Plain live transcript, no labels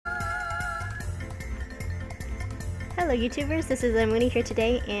Hello YouTubers, this is Mooney here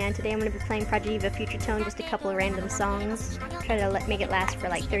today, and today I'm going to be playing Project Diva Future Tone, just a couple of random songs. Try to make it last for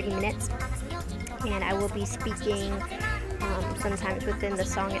like 30 minutes. And I will be speaking sometimes within the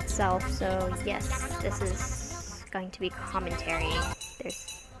song itself, so yes, this is going to be commentary.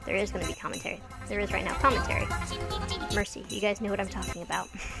 There is going to be commentary. There is right now commentary. Mercy, you guys know what I'm talking about.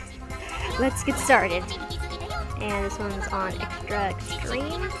 Let's get started. And this one's on Extra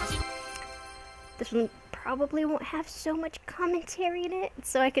Extreme. This one probably won't have so much commentary in it,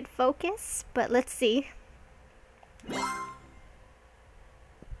 so I could focus, but let's see.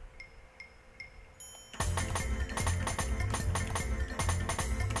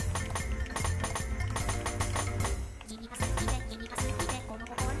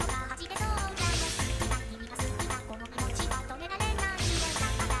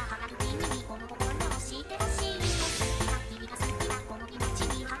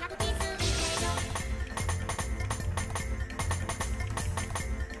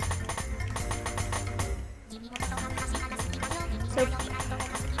 So,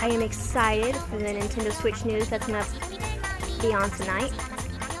 I am excited for the Nintendo Switch news that's going to be on tonight.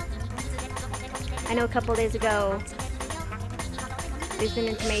 I know a couple days ago there's been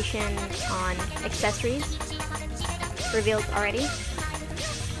information on accessories revealed already.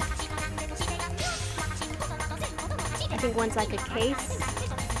 I think one's like a case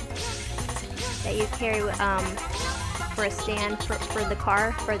that you carry for a stand for the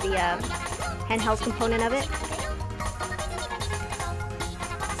car, for the handheld component of it.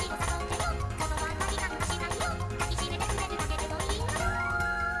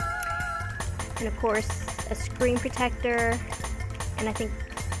 And of course, a screen protector, and I think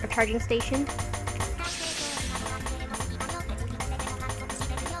a charging station.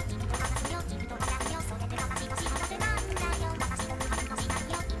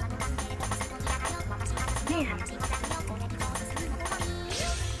 Man,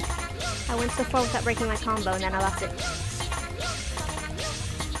 I went so far without breaking my combo, and then I lost it.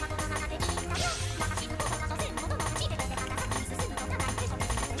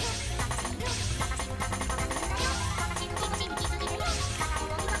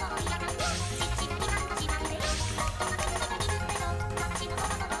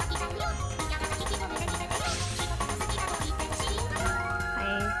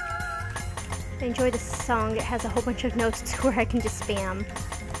 I enjoy this song. It has a whole bunch of notes to where I can just spam.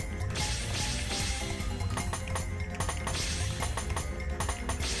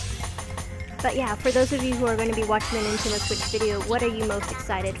 But yeah, for those of you who are going to be watching the Nintendo Switch video, what are you most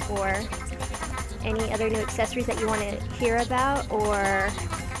excited for? Any other new accessories that you want to hear about? Or...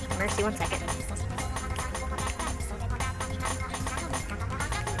 Mercy, 1 second.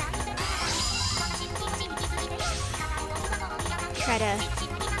 Try to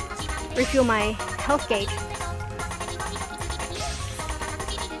refuel my health gauge.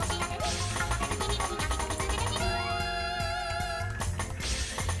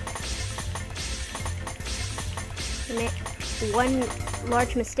 One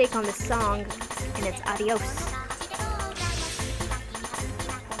large mistake on this song, and it's adios.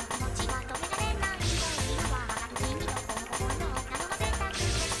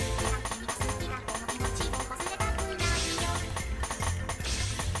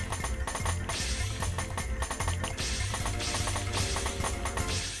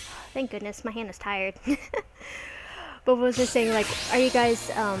 Thank goodness, my hand is tired. But what was I saying, like, are you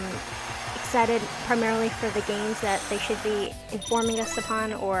guys excited primarily for the games that they should be informing us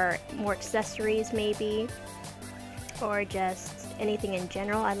upon, or more accessories maybe, or just anything in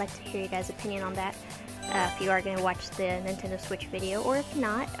general? I'd like to hear you guys' opinion on that, if you are going to watch the Nintendo Switch video, or if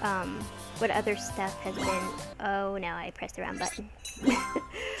not, what other stuff has been... Oh no, I pressed the wrong button.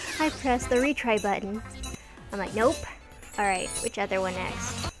 I pressed the retry button. I'm like, nope. Alright, which other one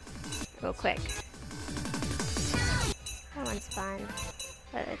next? Real quick. That one's fun.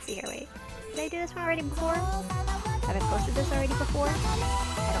 Let's see here, wait. Did I do this one already before? Have I posted this already before?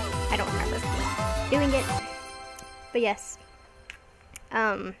 I don't remember doing it. But yes.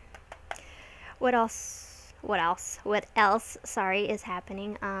 What else, sorry, is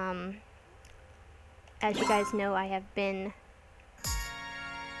happening? As you guys know, I have been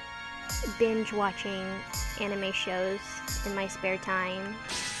binge watching anime shows in my spare time,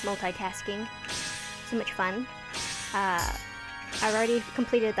 multitasking. So much fun. I've already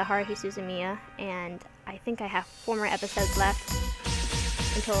completed the Haruhi Suzumiya, and I think I have 4 more episodes left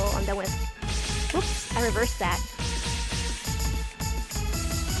until I'm done with... Whoops, I reversed that.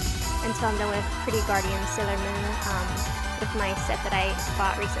 Until I'm done with Pretty Guardian Sailor Moon, with my set that I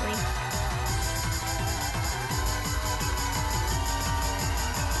bought recently.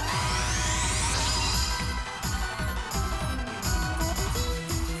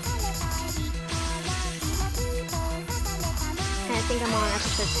 think I'm on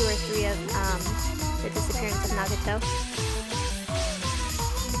episode 2 or 3 of the disappearance of Nagato.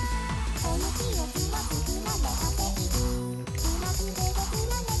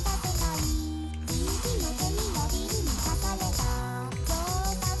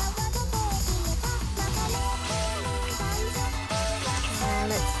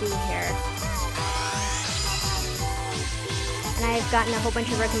 Let's see here. And I've gotten a whole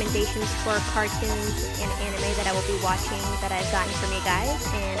bunch of recommendations for cartoons and anime that I will be watching that I've gotten from you guys,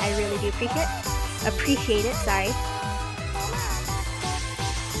 and I really do appreciate it. Sorry.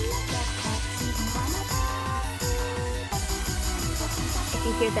 If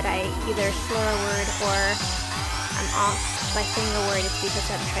you hear that I either slur a word or I'm off by saying a word, it's because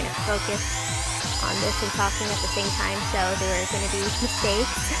I'm trying to focus on this and talking at the same time, so there are going to be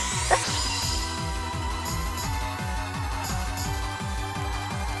mistakes.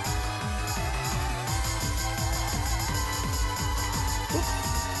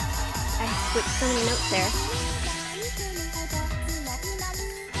 I switched so many notes there.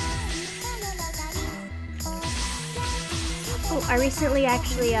 Oh, I recently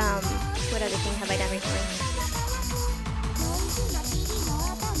actually, what other thing have I done recently?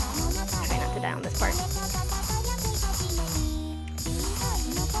 Try not to die on this part.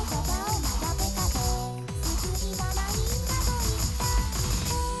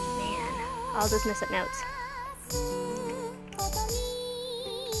 Man, all those mess up notes.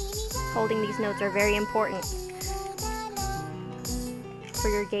 Holding these notes are very important for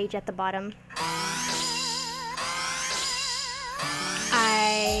your gauge at the bottom.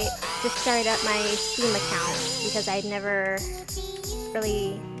 I just started up my Steam account because I'd never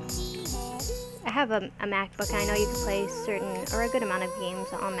really... I have a MacBook, and I know you can play certain, or a good amount of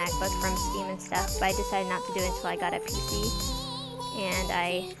games on MacBook from Steam and stuff, but I decided not to do it until I got a PC. And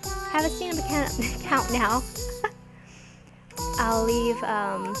I have a Steam account now. I'll leave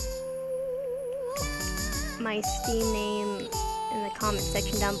my Steam name in the comment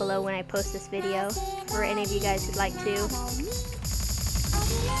section down below when I post this video for any of you guys who'd like to.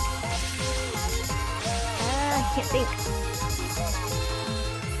 I can't think.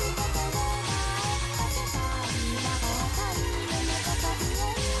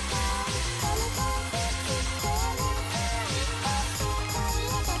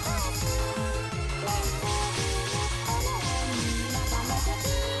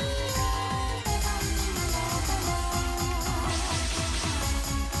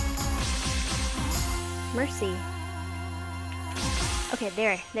 Mercy. Okay,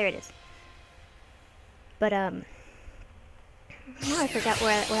 there it is. But now I forgot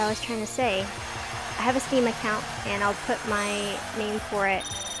what I was trying to say. I have a Steam account, and I'll put my name for it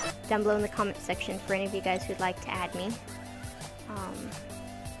down below in the comment section for any of you guys who'd like to add me.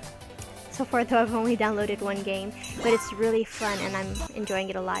 So far though, I've only downloaded one game, but it's really fun and I'm enjoying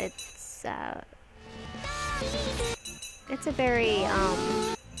it a lot. It's a very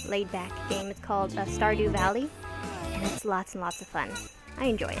laid-back game. It's called Stardew Valley, and it's lots and lots of fun. I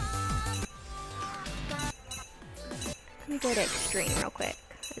enjoy it. Let me go to Extreme real quick.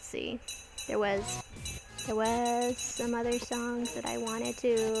 Let's see. There was some other songs that I wanted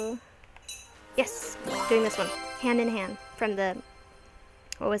to... Yes! Doing this one. Hand in Hand from the...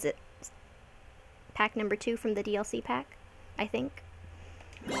 What was it? Pack number 2 from the DLC pack, I think.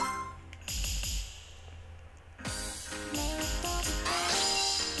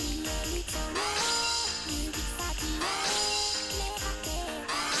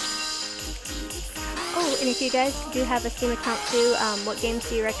 Oh, and if you guys do have a Steam account too, what games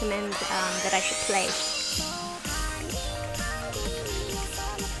do you recommend that I should play?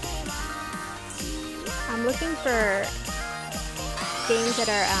 I'm looking for games that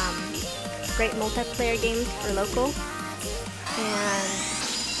are great multiplayer games for local, and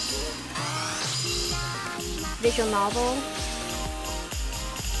visual novel,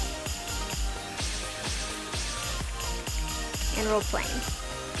 and role-playing.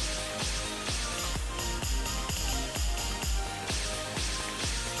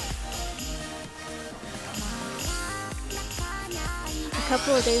 A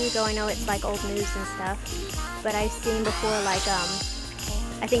couple of days ago, I know it's like old news and stuff, but I've seen before, like,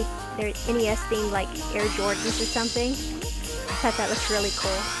 I think they're NES themed, like Air Jordans or something. I thought that looked really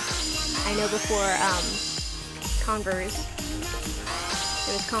cool. I know before Converse,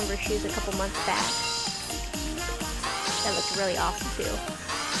 there was Converse shoes a couple months back. That looked really awesome too.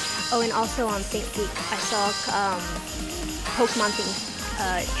 Oh, and also on St. Peak, I saw Pokemon themed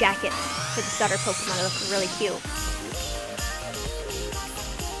jackets for the starter Pokemon. They look really cute.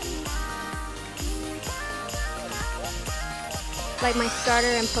 Like, my starter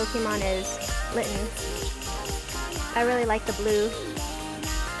in Pokemon is Litten. I really like the blue,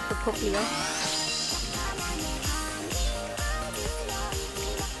 the poplio.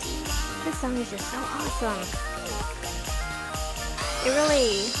 This song is just so awesome. It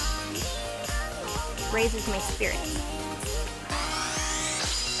really raises my spirits.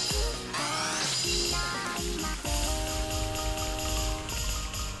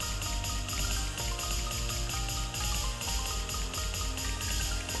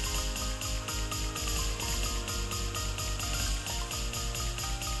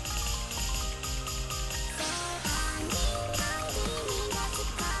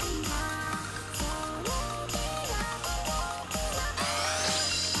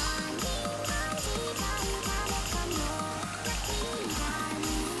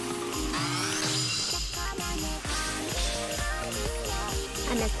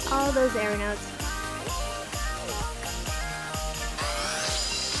 I missed all those arrow notes.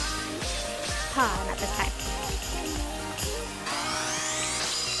 Ha, not this time.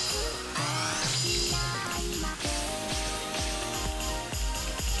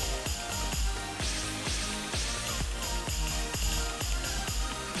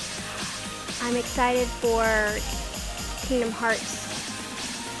 I'm excited for Kingdom Hearts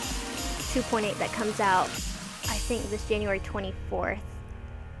 2.8 that comes out, I think, this January 24th.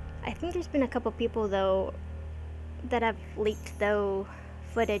 I think there's been a couple people though that have leaked though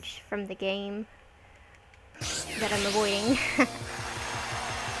footage from the game that I'm avoiding.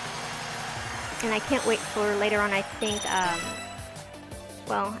 And I can't wait for later on. I think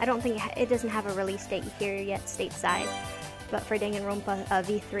well, I don't think it doesn't have a release date here yet stateside, but for Danganronpa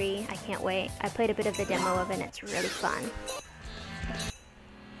V3 I can't wait. I played a bit of the demo of it and it's really fun.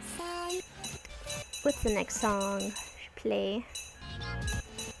 What's the next song? Play.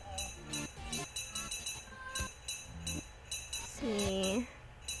 See.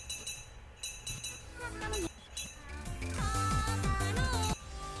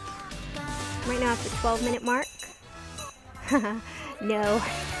 Right now at the 12-minute mark. No,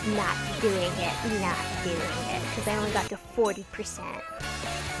 not doing it, because I only got to 40%.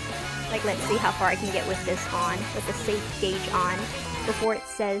 Like, let's see how far I can get with this on, with the safe gauge on, before it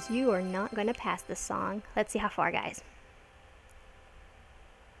says you are not going to pass this song. Let's see how far, guys.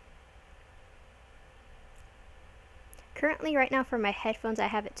 Currently, right now, for my headphones, I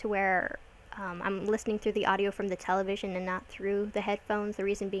have it to where I'm listening through the audio from the television and not through the headphones. The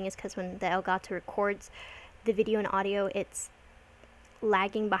reason being is because when the Elgato records the video and audio, it's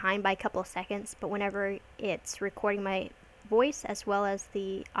lagging behind by a couple of seconds, but whenever it's recording my voice as well as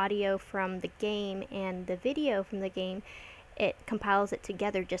the audio from the game and the video from the game, it compiles it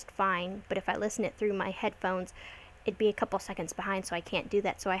together just fine. But if I listen it through my headphones, it'd be a couple seconds behind, so I can't do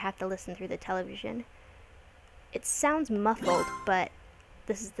that, so I have to listen through the television. It sounds muffled, but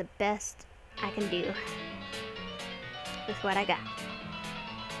this is the best I can do with what I got.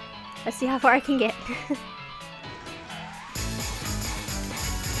 Let's see how far I can get.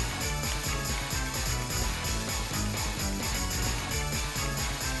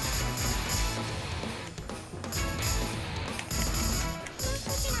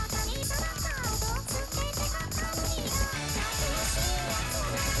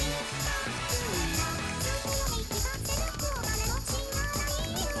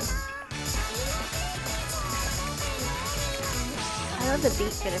 I love the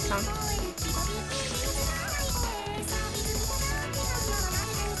beat for this song.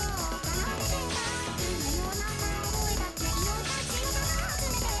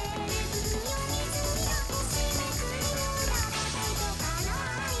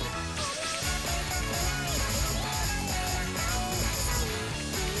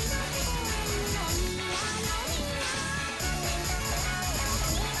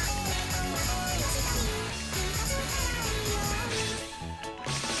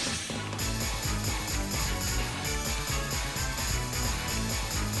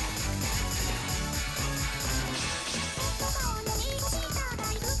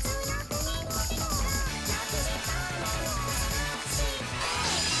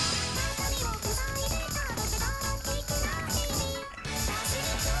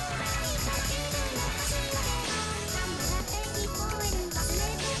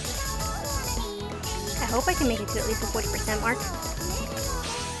 I hope I can make it to at least the 40% mark.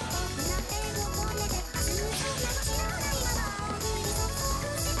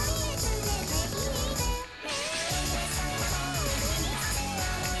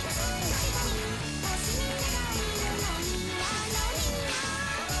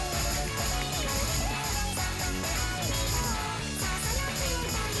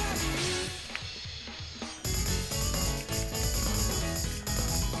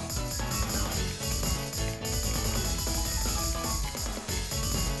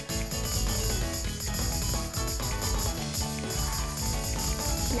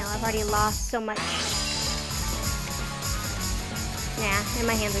 I've already lost so much. Nah, and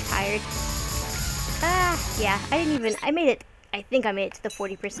my hands are tired. Yeah, I made it, I think I made it to the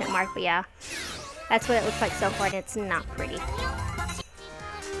 40% mark, but yeah. That's what it looks like so far, and it's not pretty.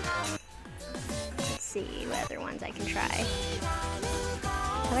 Let's see what other ones I can try.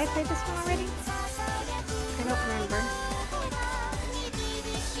 Have I played this one already? I don't remember.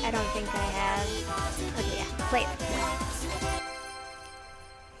 I don't think I have. Okay, yeah, play it.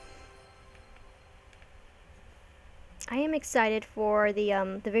 I am excited for the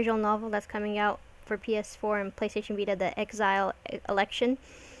visual novel that's coming out for PS4 and PlayStation Vita, The Exile Election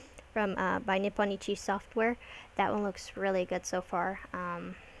from by Nipponichi Software. That one looks really good so far.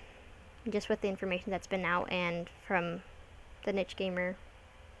 Just with the information that's been out and from the niche gamer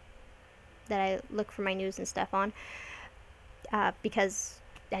that I look for my news and stuff on. Because,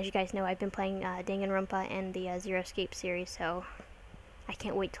 as you guys know, I've been playing Danganronpa and the Zero Escape series, so I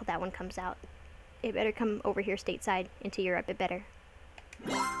can't wait till that one comes out. It better come over here stateside, into Europe, it better.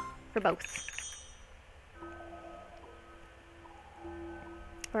 For both.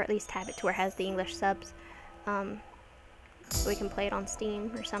 Or at least have it to where it has the English subs. So we can play it on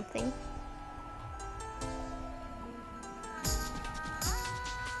Steam or something.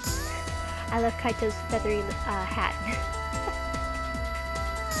 I love Kaito's feathery hat.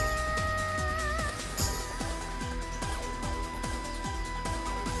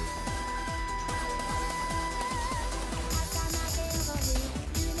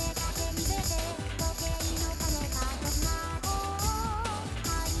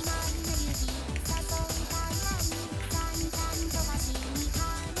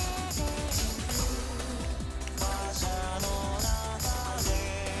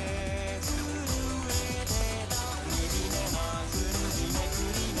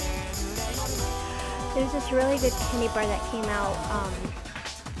 There's this really good candy bar that came out,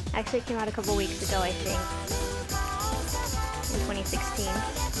 actually it came out a couple weeks ago, I think, in 2016,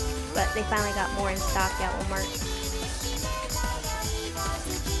 but they finally got more in stock at Walmart.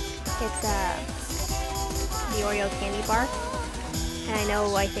 It's the Oreo candy bar, and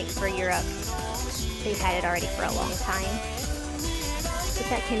I think for Europe, they've had it already for a long time, but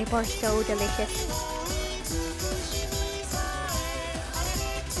that candy bar is so delicious.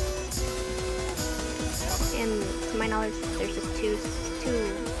 And to my knowledge, there's just two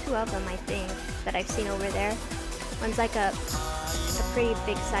of them, I think, that I've seen over there. One's like a pretty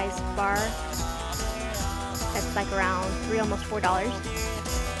big size bar that's like around almost $4,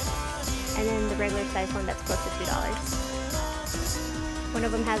 and then the regular size one that's close to $2. One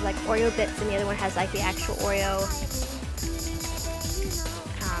of them has like Oreo bits, and the other one has like the actual Oreo,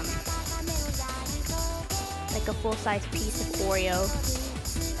 like a full-size piece of Oreo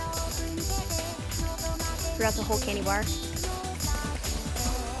throughout the whole candy bar.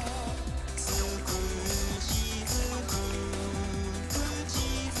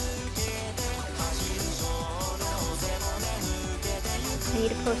 I need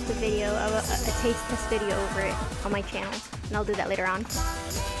to post a video of a taste test video over it on my channel, and I'll do that later on.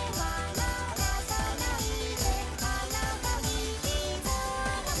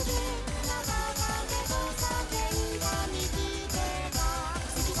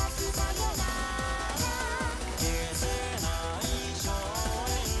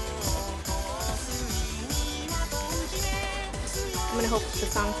 I'm gonna hope the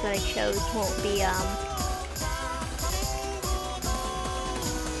songs that I chose won't be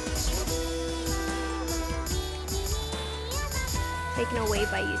taken away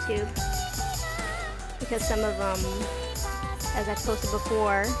by YouTube, because some of them, as I've posted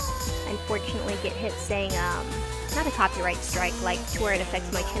before, unfortunately get hit saying not a copyright strike, like to where it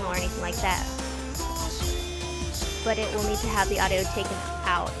affects my channel or anything like that, but it will need to have the audio taken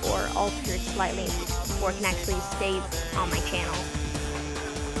out or altered slightly before it can actually stay on my channel.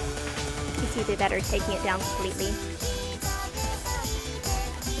 It's either that or taking it down completely.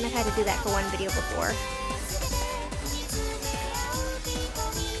 And I've had to do that for one video before.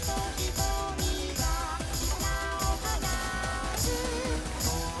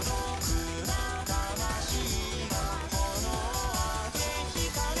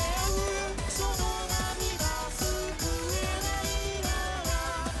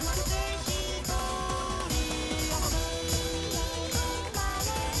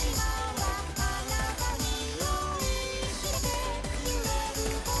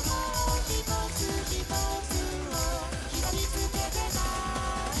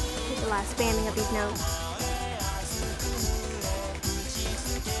 Last spamming of these notes.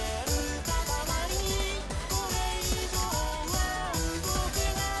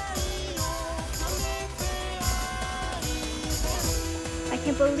 I can't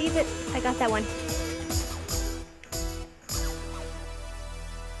can't believe it. I got that one.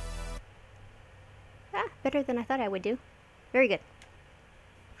 Ah, better than I thought I would do. Very good.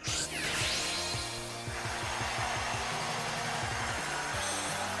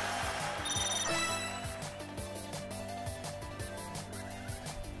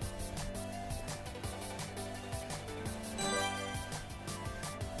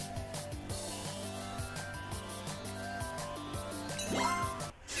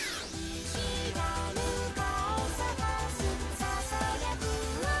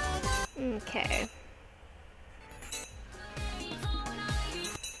 Okay.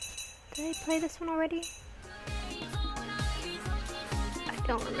 Did I play this one already? I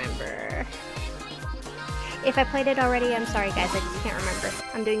don't remember. If I played it already, I'm sorry guys, I just can't remember.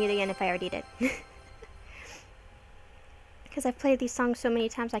 I'm doing it again if I already did. Because I've played these songs so many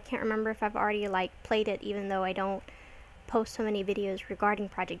times, I can't remember if I've already like played it, even though I don't post so many videos regarding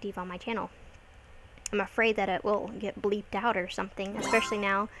Project Diva on my channel. I'm afraid that it will get bleeped out or something, especially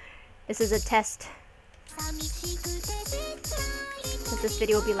now. This is a test. This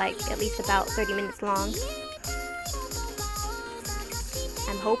video will be like at least about 30 minutes long.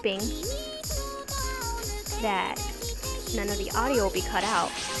 I'm hoping that none of the audio will be cut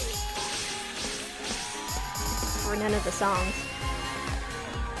out for none of the songs.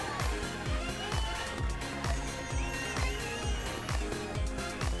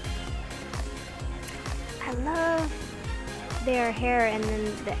 I love their hair and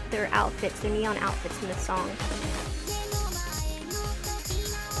then their outfits, their neon outfits in this song.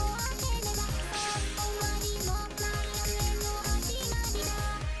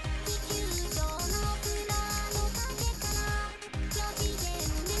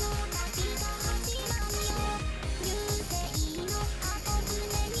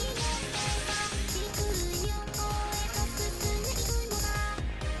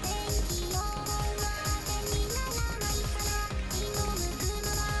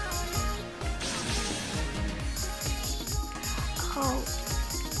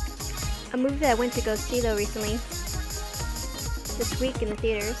 A movie that I went to go see though recently, this week in the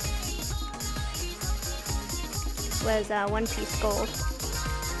theaters, was One Piece Gold,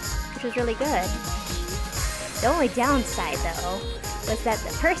 which was really good. The only downside though was that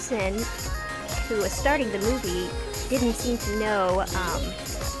the person who was starting the movie didn't seem to know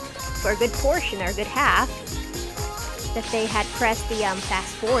for a good portion or a good half that they had pressed the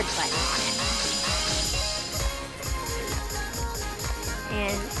fast forward button on it.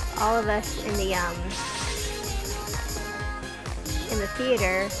 And all of us in the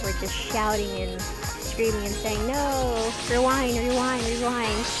theater were just shouting and screaming and saying, "No, rewind, rewind,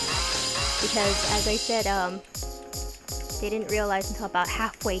 rewind!" Because, as I said, they didn't realize until about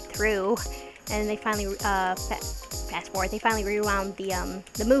halfway through, and they finally fast forward. They finally rewound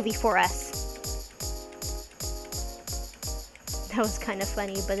the movie for us. That was kind of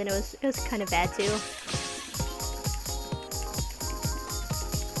funny, but then it was kind of bad too.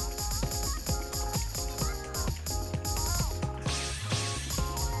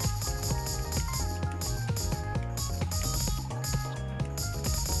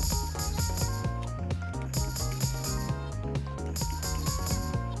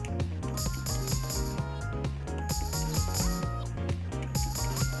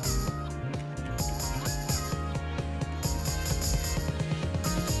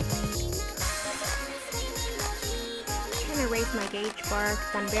 Raise my gauge bar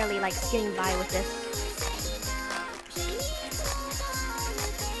because I'm barely like getting by with this.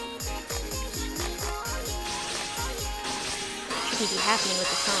 Shouldn't be happening with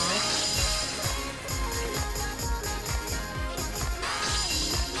the song.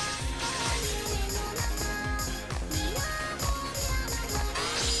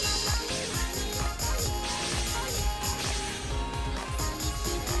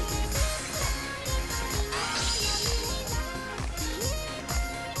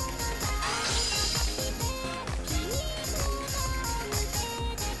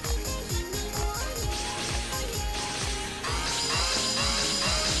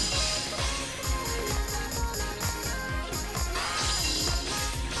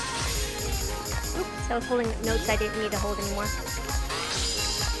 I was holding notes I didn't need to hold anymore.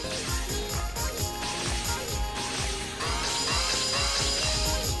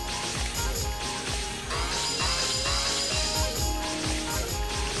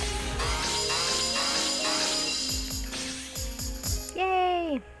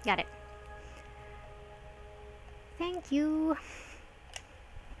 Yay! Got it. Thank you.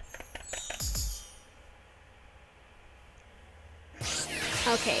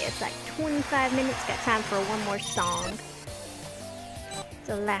 Okay, it's like 25 minutes, got time for one more song.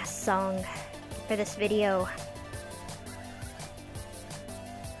 the last song for this video.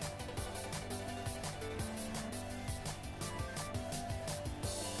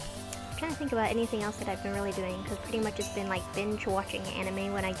 I'm trying to think about anything else that I've been really doing, because pretty much it's been like binge watching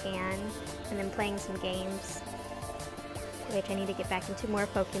anime when I can, and then playing some games, which I need to get back into more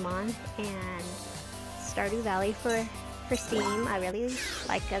Pokemon, and Stardew Valley for Steam. I really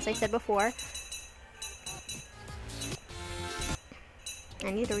like, as I said before. I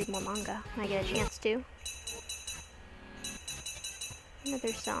need to read more manga when I get a chance to.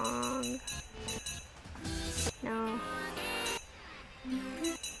 Another song. No.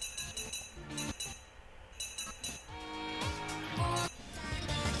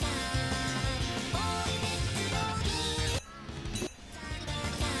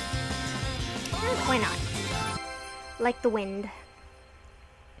 Why not? Like the wind.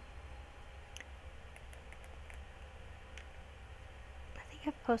 I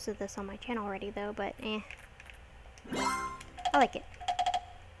think I've posted this on my channel already though, but I like it.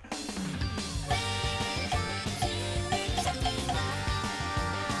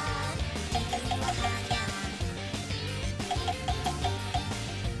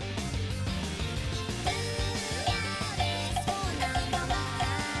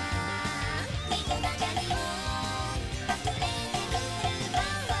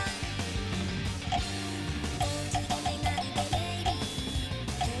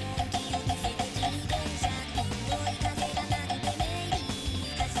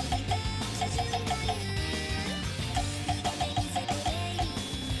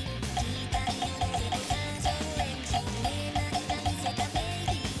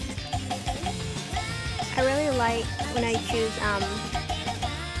 I really like when I choose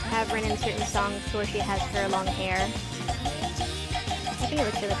have Rin in certain songs where she has her long hair. I think it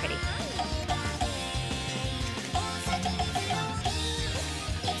looks really pretty.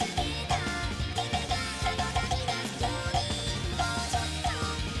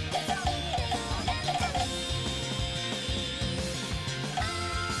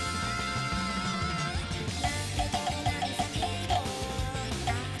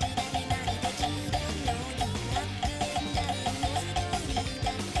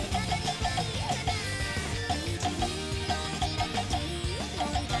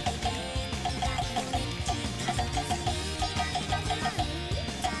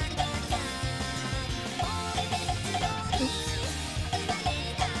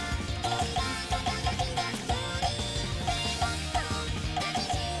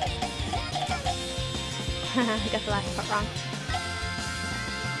 I got the last part wrong.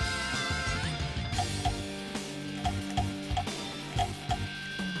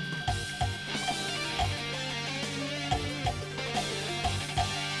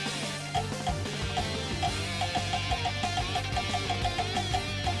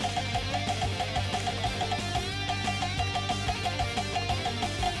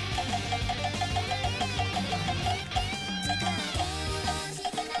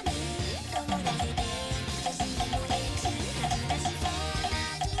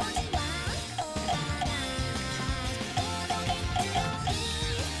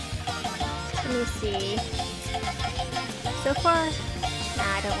 Let me see. So far, nah,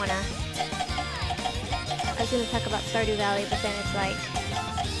 I don't wanna. I was gonna talk about Stardew Valley, but then it's like,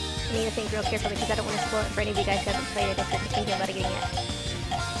 I need to think real carefully because I don't want to spoil it for any of you guys who haven't played it if you're thinking about getting it.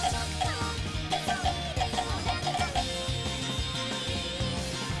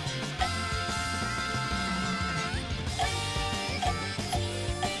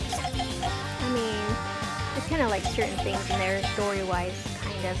 I mean, it's kind of like certain things in there, story-wise,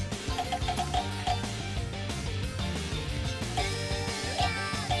 kind of.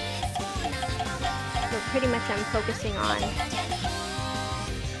 Pretty much I'm focusing on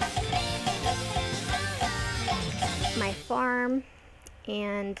my farm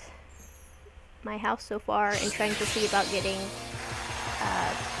and my house so far, and trying to see about getting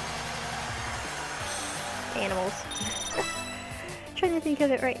animals. Trying to think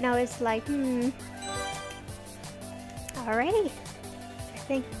of it right now is like, alrighty. I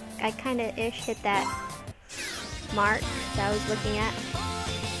think I kinda hit that mark that I was looking at.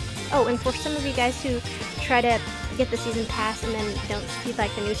 Oh, and for some of you guys who try to get the season pass and then don't see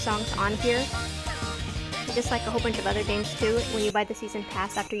like the new songs on here, just like a whole bunch of other games too, when you buy the season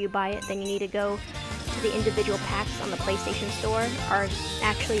pass, after you buy it, then you need to go to the individual packs on the PlayStation Store, or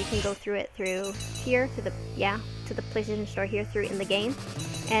actually you can go through it through here, to the PlayStation Store here through in the game,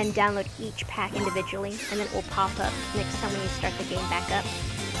 and download each pack individually, and then it will pop up next time when you start the game back up.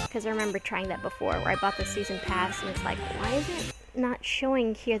 Because I remember trying that before, where I bought the season pass and it's like, why isn't it not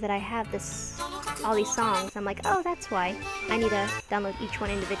showing here that I have this all these songs. I'm like, oh, that's why. I need to download each one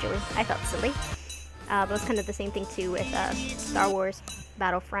individually. I felt silly. But it was kind of the same thing too with Star Wars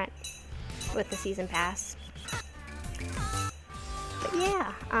Battlefront with the season pass. But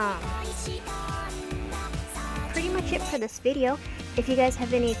yeah, pretty much it for this video. If you guys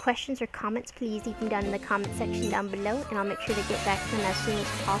have any questions or comments, please leave them down in the comment section down below, and I'll make sure to get back to them as soon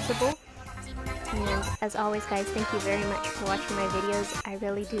as possible. And as always, guys, thank you very much for watching my videos. I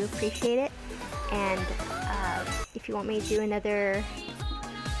really do appreciate it. And if you want me to do another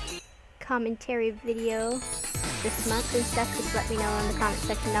commentary video this month and stuff, just let me know in the comment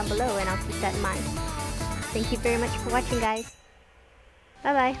section down below, and I'll keep that in mind. Thank you very much for watching, guys.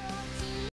 Bye-bye.